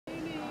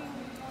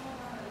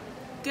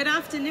Good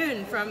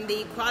afternoon from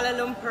the Kuala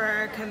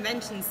Lumpur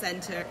Convention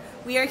Center.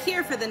 We are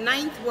here for the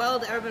 9th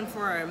World Urban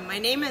Forum. My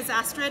name is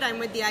Astrid, I'm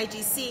with the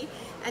IGC,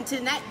 and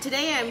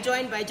today I'm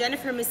joined by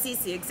Jennifer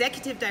Musisi,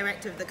 Executive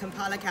Director of the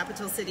Kampala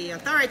Capital City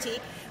Authority,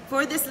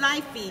 for this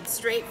live feed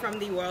straight from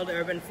the World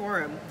Urban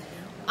Forum.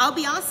 I'll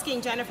be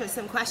asking Jennifer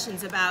some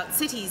questions about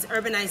cities,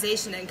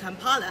 urbanization in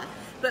Kampala,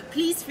 but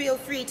please feel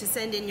free to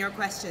send in your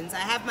questions. I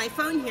have my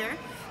phone here,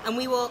 and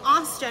we will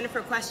ask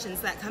Jennifer questions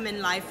that come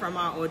in live from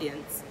our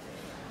audience.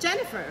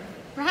 Jennifer,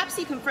 perhaps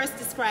you can first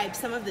describe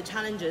some of the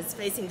challenges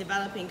facing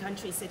developing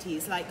country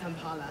cities like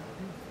Kampala.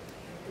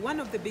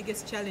 One of the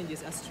biggest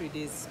challenges, Astrid,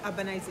 is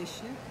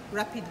urbanization,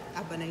 rapid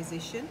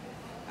urbanization,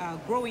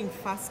 growing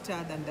faster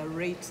than the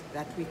rate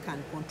that we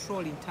can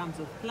control in terms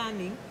of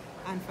planning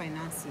and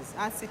finances.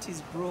 Our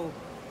cities grow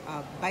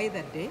by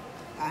the day,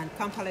 and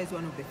Kampala is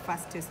one of the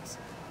fastest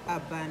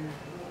urban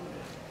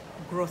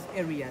growth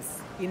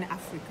areas in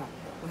Africa.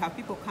 We have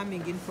people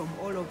coming in from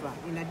all over,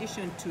 in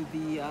addition to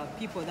the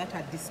people that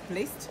are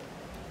displaced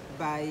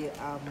by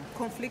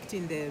conflict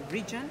in the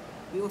region.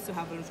 We also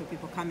have a lot of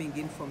people coming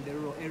in from the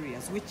rural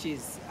areas, which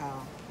is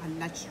a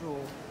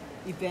natural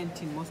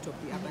event in most of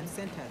the urban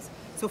centers.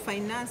 So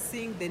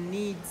financing the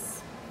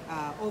needs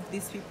of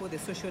these people, the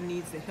social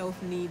needs, the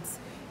health needs,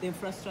 the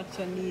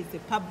infrastructure needs, the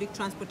public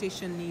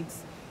transportation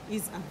needs,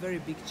 is a very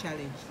big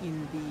challenge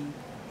in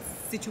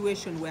the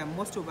situation where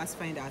most of us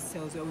find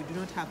ourselves, where we do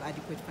not have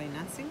adequate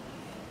financing.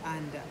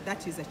 And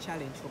that is a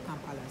challenge for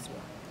Kampala as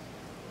well.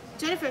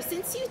 Jennifer,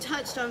 since you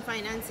touched on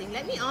financing,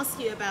 let me ask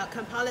you about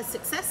Kampala's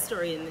success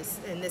story in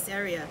this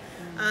area.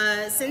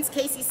 Since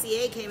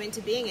KCCA came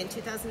into being in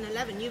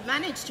 2011, you've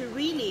managed to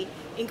really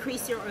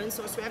increase your own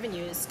source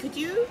revenues. Could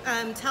you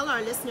tell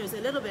our listeners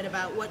a little bit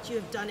about what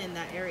you've done in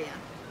that area?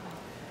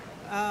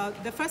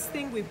 The first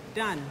thing we've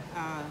done,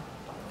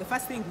 the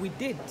first thing we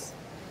did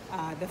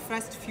the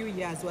first few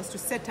years was to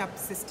set up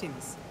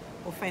systems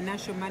of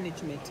financial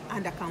management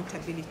and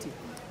accountability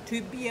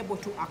to be able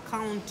to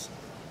account,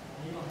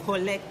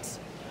 collect,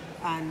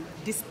 and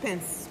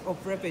dispense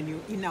of revenue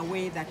in a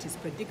way that is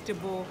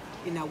predictable,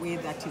 in a way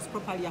that is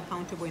properly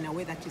accountable, in a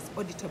way that is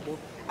auditable,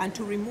 and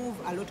to remove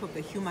a lot of the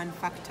human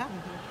factor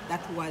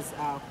that was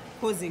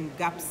causing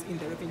gaps in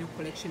the revenue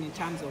collection in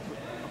terms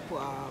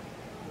of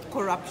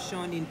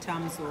corruption, in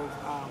terms of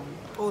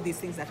all these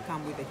things that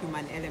come with the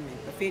human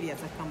element, the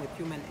failures that come with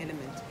human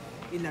element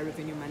in a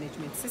revenue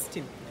management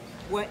system.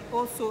 We're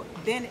also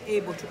then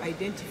able to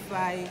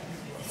identify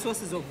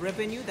sources of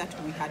revenue that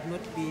we had not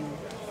been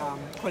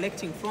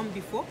collecting from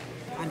before,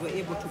 and we're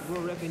able to grow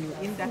revenue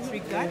in that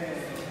regard,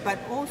 but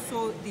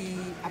also the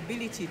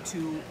ability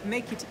to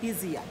make it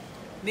easier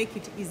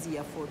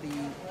for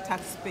the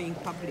tax-paying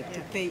public to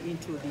pay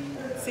into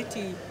the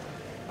city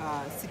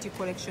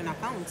collection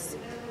accounts.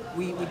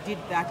 We did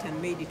that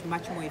and made it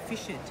much more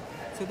efficient.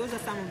 So those are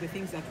some of the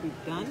things that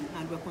we've done,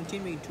 and we're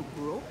continuing to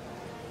grow,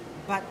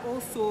 but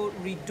also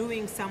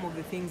redoing some of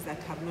the things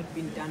that have not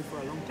been done for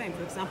a long time.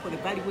 For example, the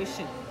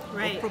valuation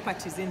of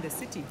properties in the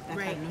city that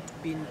had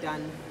not been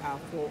done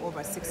for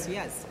over 6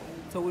 years.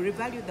 So we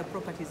revalued the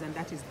properties, and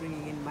that is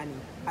bringing in money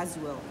as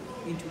well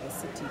into the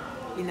city,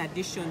 in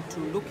addition to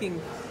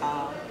looking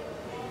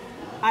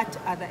at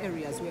other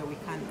areas where we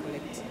can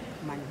collect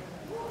money.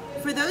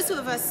 For those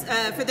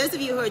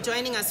of you who are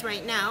joining us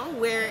right now,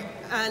 we're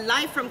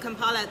live from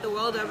Kampala at the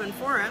World Urban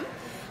Forum.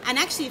 And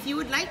actually, if you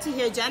would like to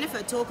hear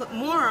Jennifer talk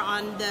more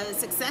on the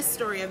success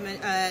story of,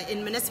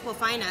 in municipal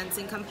finance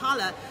in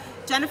Kampala,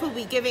 Jennifer will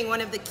be giving one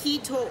of the key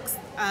talks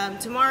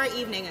tomorrow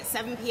evening at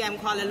 7 p.m.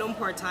 Kuala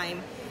Lumpur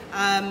time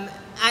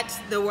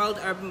at the World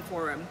Urban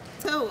Forum.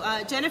 So,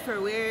 Jennifer,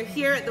 we're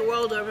here at the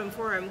World Urban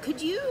Forum.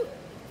 Could you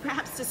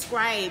perhaps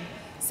describe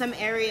some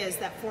areas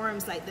that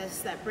forums like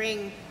this that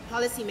bring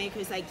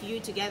policymakers like you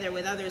together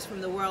with others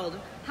from the world,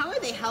 how are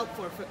they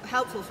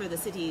helpful for the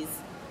cities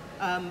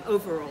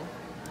overall?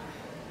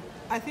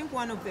 I think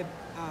one of the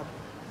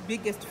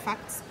biggest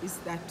facts is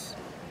that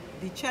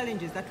the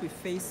challenges that we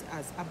face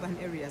as urban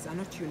areas are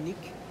not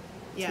unique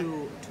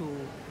to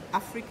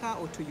Africa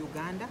or to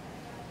Uganda.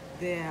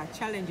 They are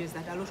challenges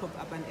that a lot of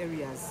urban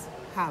areas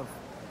have.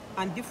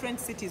 And different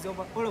cities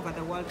all over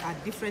the world are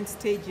at different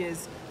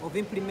stages of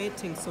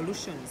implementing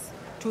solutions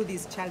to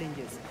these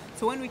challenges.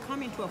 So when we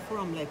come into a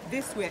forum like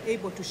this, we are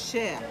able to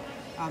share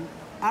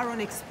our own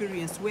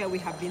experience where we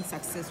have been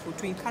successful,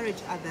 to encourage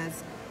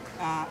others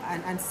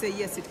and say,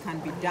 yes, it can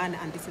be done,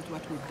 and this is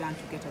what we've done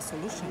to get a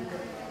solution.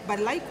 But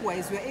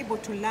likewise, we're able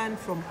to learn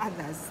from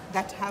others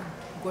that have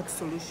got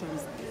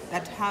solutions,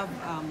 that have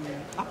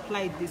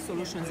applied these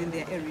solutions in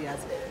their areas,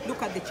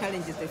 look at the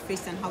challenges they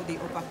face and how they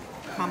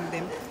overcome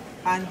them.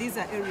 And these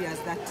are areas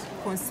that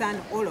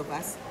concern all of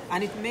us,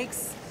 and it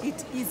makes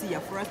it easier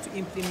for us to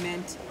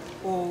implement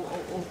or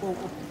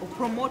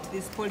promote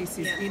these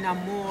policies in a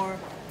more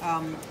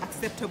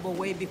acceptable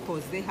way,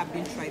 because they have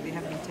been tried, they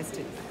have been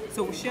tested.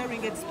 So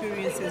sharing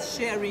experiences,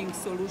 sharing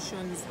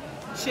solutions,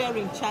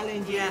 sharing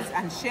challenges,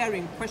 and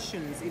sharing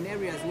questions in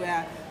areas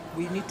where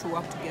we need to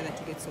work together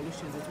to get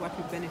solutions is what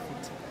we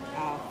benefit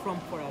from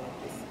fora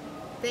like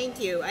this.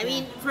 Thank you. I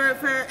mean,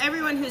 for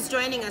everyone who's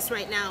joining us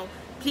right now,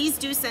 please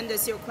do send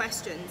us your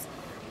questions.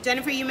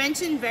 Jennifer, you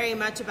mentioned very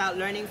much about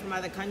learning from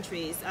other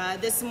countries.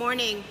 This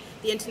morning,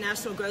 the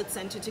International Growth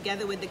Center,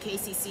 together with the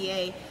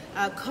KCCA,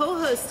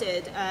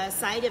 co-hosted a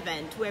side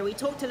event where we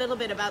talked a little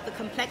bit about the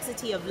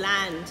complexity of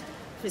land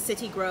for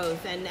city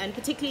growth, and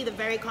particularly the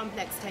very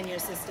complex tenure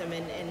system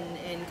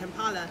in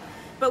Kampala.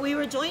 But we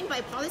were joined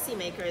by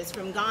policymakers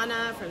from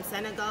Ghana, from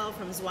Senegal,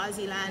 from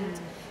Swaziland,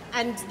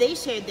 and they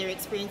shared their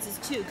experiences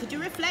too. Could you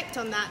reflect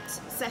on that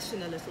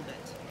session a little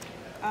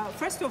bit?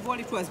 First of all,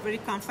 it was very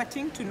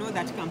comforting to know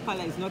that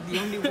Kampala is not the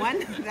only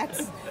one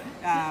that's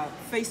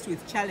faced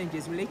with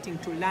challenges relating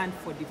to land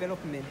for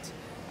development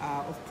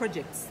of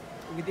projects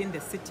within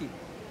the city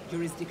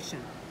jurisdiction.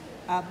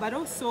 But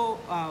also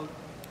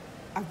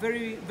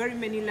very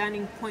many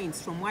learning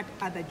points from what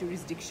other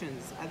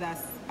jurisdictions, other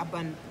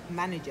urban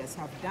managers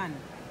have done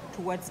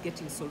towards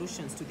getting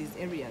solutions to these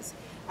areas.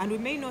 And we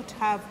may not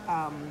have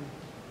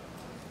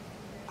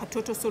a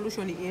total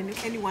solution in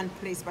any one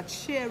place, but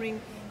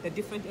sharing the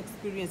different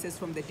experiences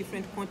from the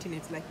different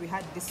continents like we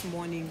had this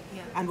morning,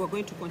 and we're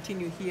going to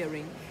continue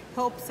hearing,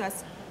 helps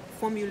us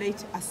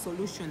formulate a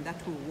solution that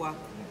will work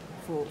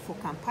for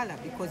Kampala,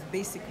 because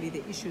basically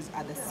the issues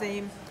are the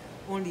same,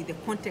 only the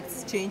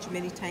context change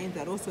many times,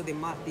 but also the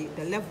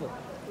level,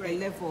 the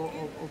level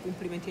of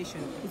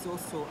implementation is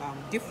also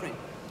different.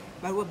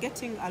 But we're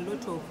getting a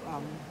lot of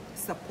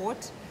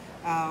support.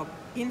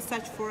 In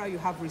such fora, you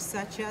have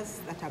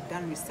researchers that have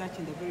done research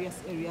in the various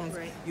areas.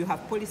 Right. You have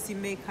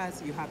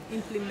policymakers, you have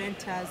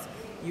implementers,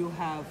 you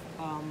have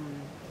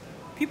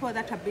people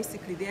that are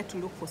basically there to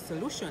look for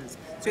solutions.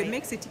 So it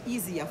makes it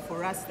easier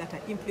for us that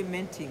are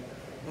implementing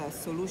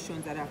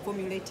solutions, that are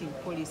formulating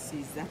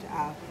policies, that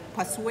are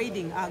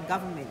persuading our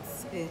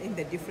governments in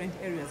the different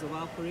areas of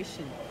our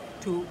operation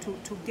to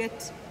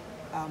get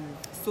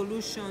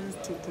solutions,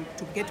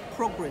 to get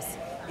progress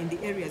in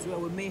the areas where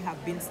we may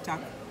have been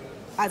stuck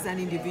as an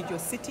individual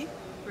city.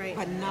 Right.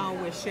 But now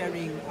we're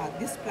sharing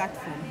this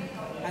platform,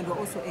 and we're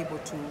also able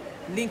to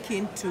link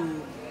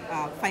into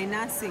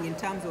financing in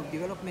terms of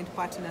development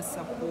partner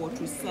support,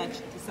 research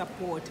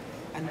support,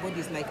 and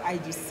bodies like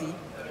IGC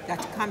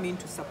that come in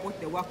to support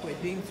the work we're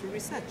doing through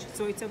research.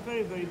 So it's a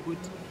very, very good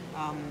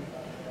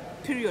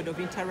period of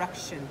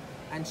interaction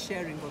and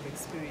sharing of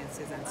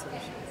experiences and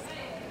solutions.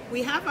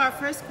 We have our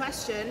first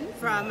question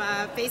from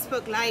a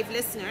Facebook Live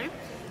listener,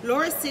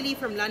 Laura Silly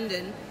from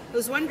London,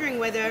 who's wondering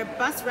whether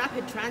bus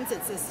rapid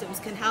transit systems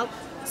can help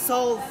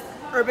solve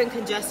urban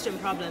congestion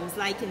problems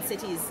like in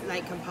cities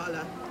like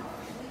Kampala.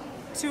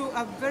 To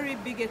a very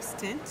big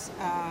extent,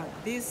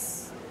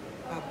 this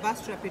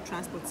bus rapid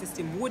transport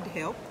system would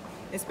help,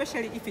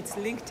 especially if it's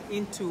linked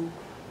into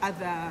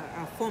other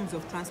forms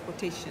of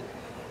transportation.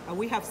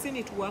 We have seen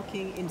it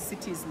working in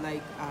cities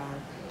like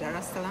Dar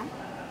es Salaam,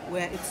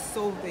 where it's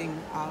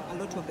solving a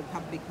lot of the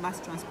public mass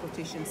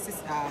transportation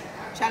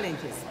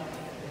challenges.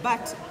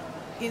 But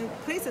in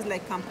places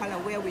like Kampala,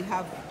 where we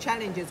have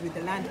challenges with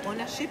the land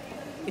ownership,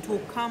 it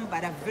will come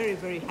at a very,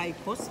 very high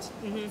cost.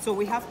 So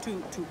we have to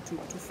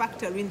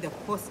factor in the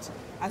cost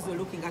as we're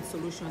looking at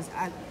solutions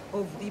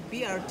of the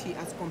BRT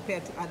as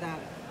compared to other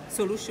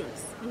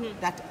solutions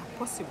that are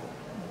possible.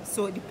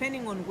 So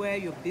depending on where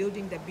you're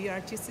building the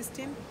BRT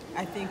system,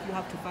 I think you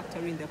have to factor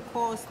in the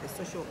cost, the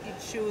social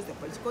issues, the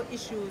political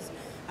issues,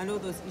 and all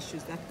those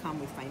issues that come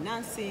with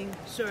financing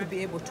to be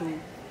able to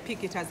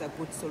pick it as a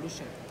good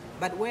solution.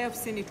 But where I've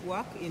seen it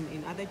work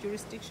in other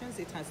jurisdictions,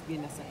 it has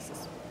been a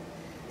success.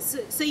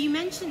 So you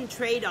mentioned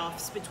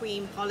trade-offs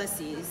between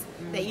policies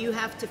that you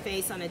have to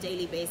face on a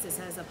daily basis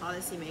as a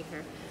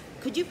policymaker.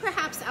 Could you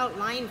perhaps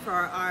outline for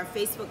our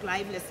Facebook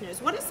Live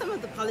listeners, what are some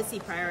of the policy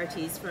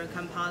priorities for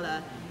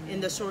Kampala in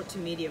the short to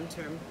medium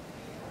term?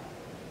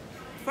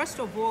 First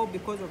of all,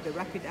 because of the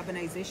rapid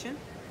urbanization,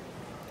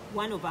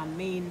 one of our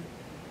main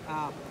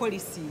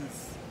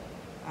policies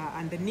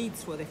and the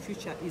needs for the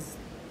future is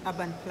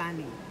urban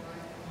planning.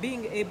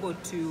 Being able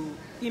to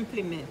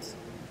implement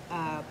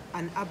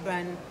an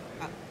urban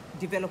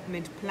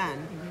development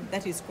plan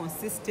that is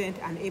consistent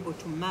and able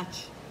to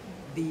match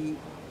the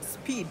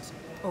speed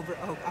of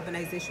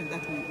urbanization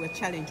that we're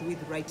challenged with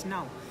right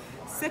now.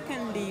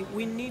 Secondly,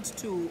 we need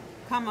to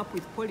come up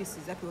with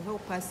policies that will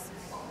help us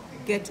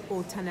get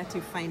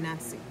alternative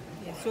financing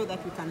so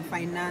that we can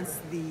finance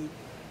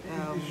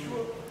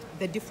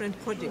the different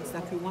projects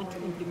that we want to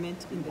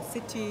implement in the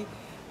city,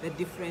 the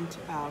different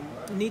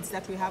needs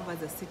that we have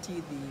as a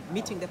city,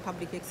 meeting the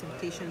public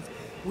expectations.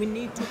 We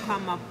need to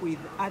come up with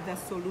other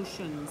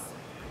solutions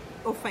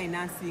of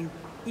financing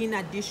in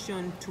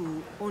addition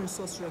to own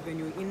source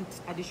revenue, in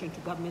addition to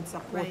government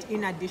support,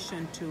 in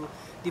addition to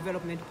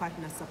development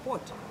partner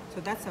support.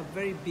 So that's a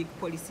very big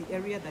policy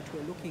area that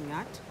we're looking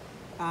at.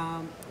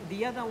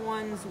 The other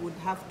ones would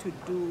have to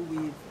do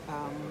with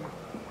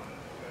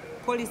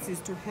policies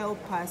to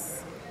help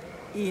us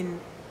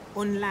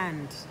on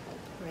land.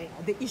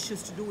 The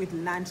issues to do with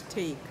land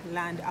take,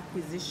 land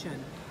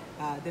acquisition,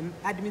 the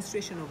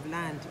administration of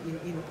land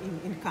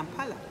in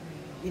Kampala.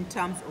 in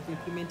terms of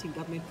implementing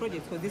government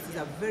projects, because this is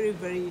a very,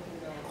 very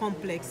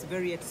complex,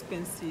 very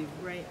expensive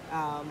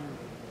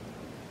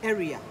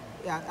area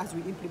as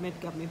we implement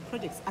government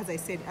projects. As I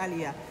said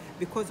earlier,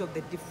 because of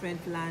the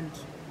different land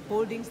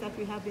holdings that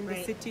we have in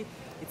the city,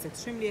 it's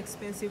extremely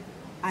expensive,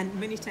 and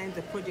many times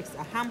the projects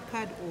are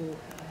hampered or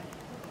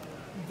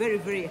very,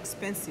 very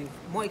expensive,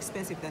 more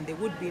expensive than they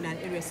would be in an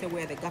area, say,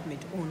 where the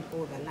government owned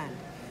all the land.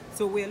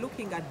 So we're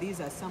looking at these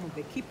as some of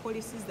the key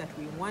policies that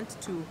we want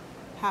to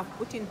have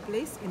put in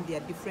place in their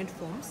different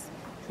forms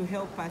to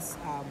help us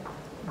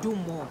do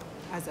more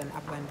as an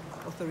urban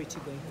authority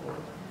going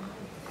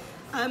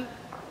forward.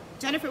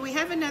 Jennifer, we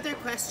have another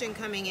question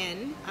coming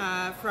in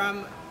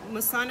from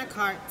Musana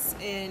Karts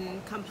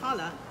in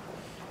Kampala.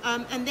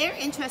 And they're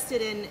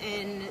interested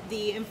in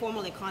the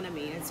informal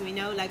economy. As we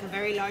know, like a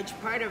very large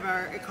part of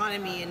our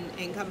economy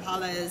in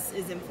Kampala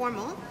is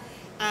informal.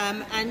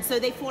 And so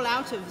they fall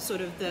out of sort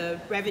of the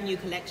revenue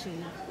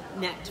collection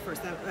net for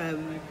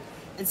some.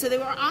 And so they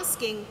were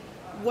asking,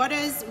 what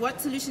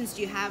solutions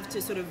do you have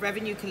to sort of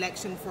revenue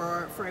collection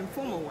for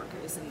informal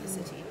workers in the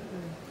city?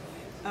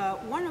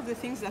 One of the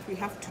things that we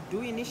have to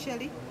do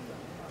initially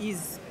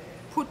is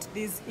put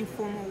these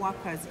informal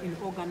workers in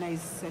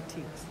organized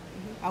settings.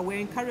 We're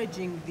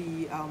encouraging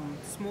the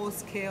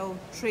small-scale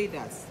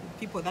traders,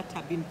 people that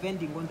have been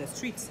vending on the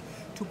streets,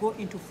 to go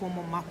into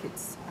formal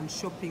markets and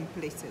shopping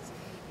places.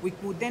 We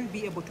would then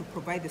be able to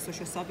provide the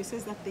social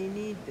services that they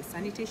need, the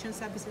sanitation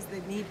services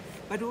they need,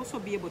 but also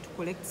be able to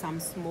collect some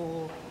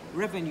small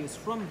revenues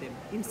from them,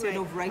 instead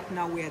of right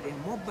now where they're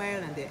mobile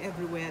and they're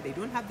everywhere, they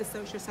don't have the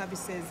social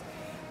services,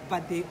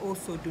 but they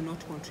also do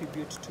not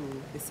contribute to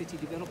the city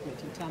development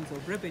in terms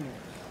of revenue.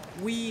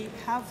 We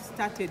have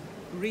started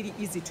really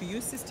easy to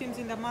use systems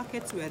in the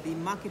markets where the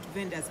market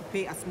vendors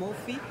pay a small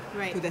fee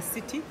to the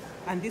city,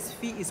 and this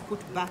fee is put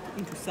back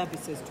into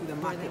services to the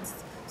markets.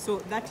 So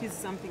that is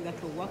something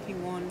that we're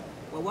working on.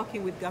 We're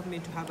working with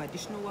government to have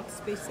additional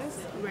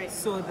workspaces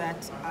so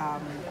that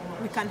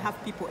we can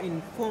have people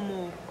in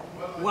formal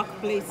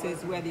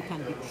workplaces where they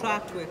can be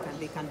tracked, where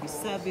they can be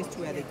serviced,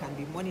 where they can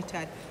be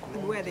monitored,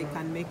 and where they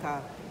can make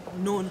a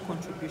known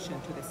contribution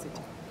to the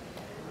city.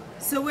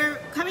 So we're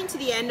coming to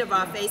the end of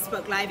our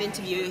Facebook Live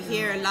interview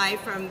here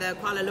live from the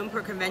Kuala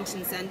Lumpur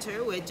Convention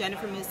Centre with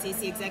Jennifer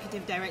Musisi,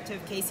 Executive Director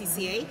of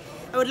KCCA.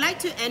 I would like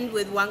to end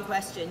with one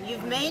question.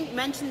 You've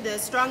mentioned the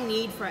strong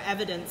need for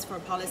evidence for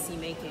policy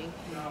making.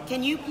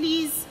 Can you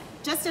please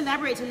just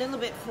elaborate a little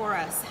bit for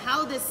us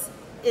how this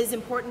is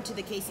important to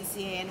the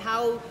KCCA and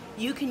how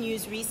you can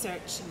use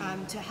research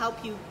to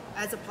help you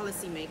as a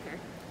policy maker?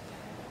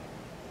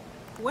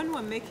 When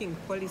we're making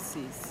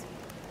policies,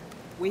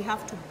 we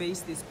have to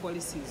base these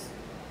policies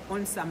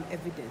on some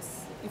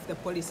evidence if the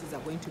policies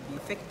are going to be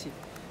effective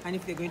and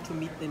if they're going to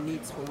meet the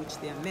needs for which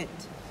they are met.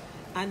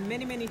 And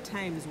many, many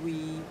times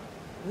we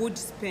would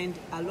spend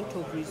a lot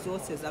of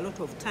resources, a lot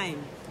of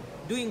time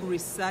doing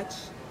research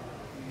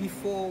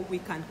before we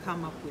can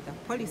come up with a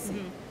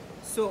policy.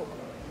 So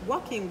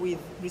working with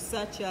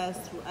researchers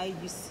through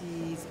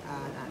IGCs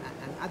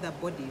and other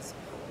bodies,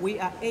 we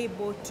are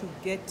able to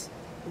get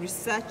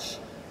research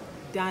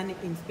done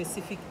in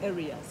specific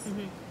areas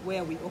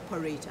where we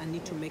operate and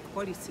need to make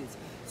policies,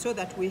 so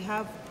that we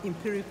have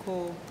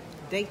empirical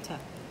data,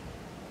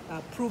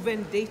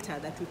 proven data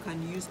that we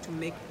can use to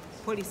make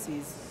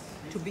policies,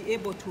 to be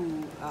able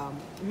to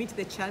meet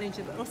the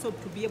challenges, but also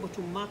to be able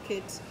to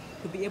market,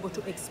 to be able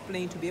to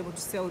explain, to be able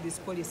to sell these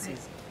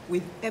policies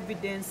with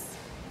evidence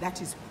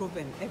that is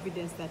proven,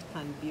 evidence that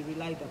can be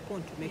relied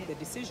upon to make the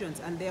decisions,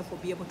 and therefore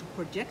be able to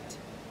project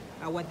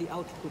what the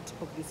output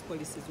of these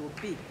policies will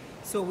be.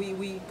 So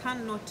we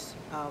cannot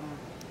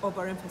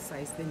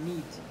overemphasize the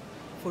need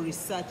for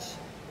research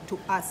to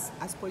us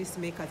as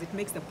policymakers. It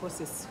makes the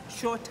process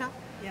shorter,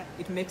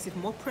 it makes it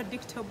more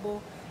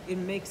predictable, it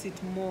makes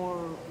it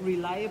more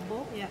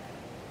reliable,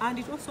 and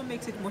it also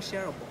makes it more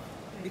shareable,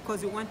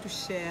 because we want to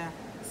share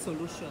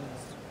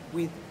solutions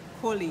with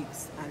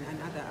colleagues and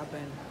other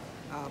urban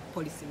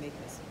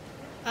policymakers.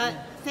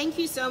 Thank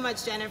you so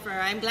much, Jennifer.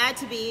 I'm glad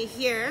to be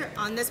here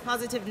on this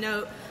positive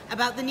note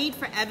about the need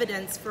for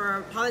evidence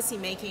for policy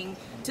making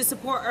to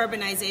support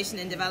urbanization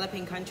in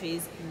developing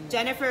countries.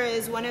 Jennifer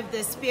is one of the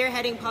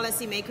spearheading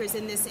policymakers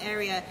in this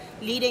area,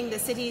 leading the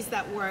Cities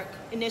That Work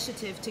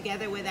initiative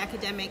together with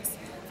academics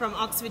from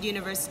Oxford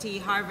University,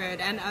 Harvard,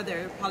 and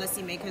other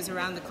policymakers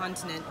around the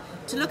continent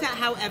to look at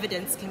how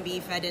evidence can be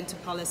fed into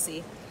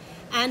policy.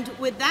 And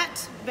with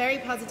that very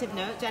positive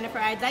note, Jennifer,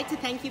 I'd like to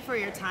thank you for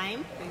your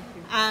time. Thank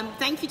you.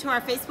 Thank you to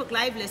our Facebook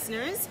Live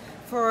listeners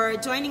for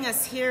joining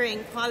us here in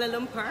Kuala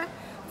Lumpur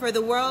for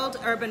the World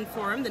Urban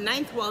Forum, the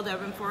 9th World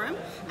Urban Forum.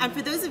 And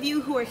for those of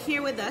you who are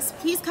here with us,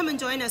 please come and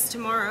join us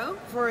tomorrow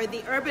for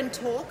the Urban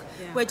Talk,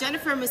 where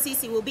Jennifer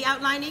Musisi will be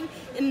outlining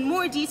in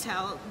more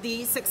detail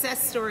the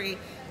success story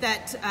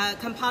that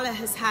Kampala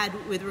has had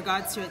with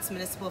regards to its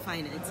municipal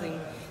financing.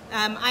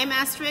 I'm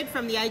Astrid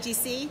from the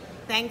IGC.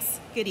 Thanks.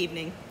 Good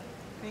evening.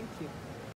 Thank you.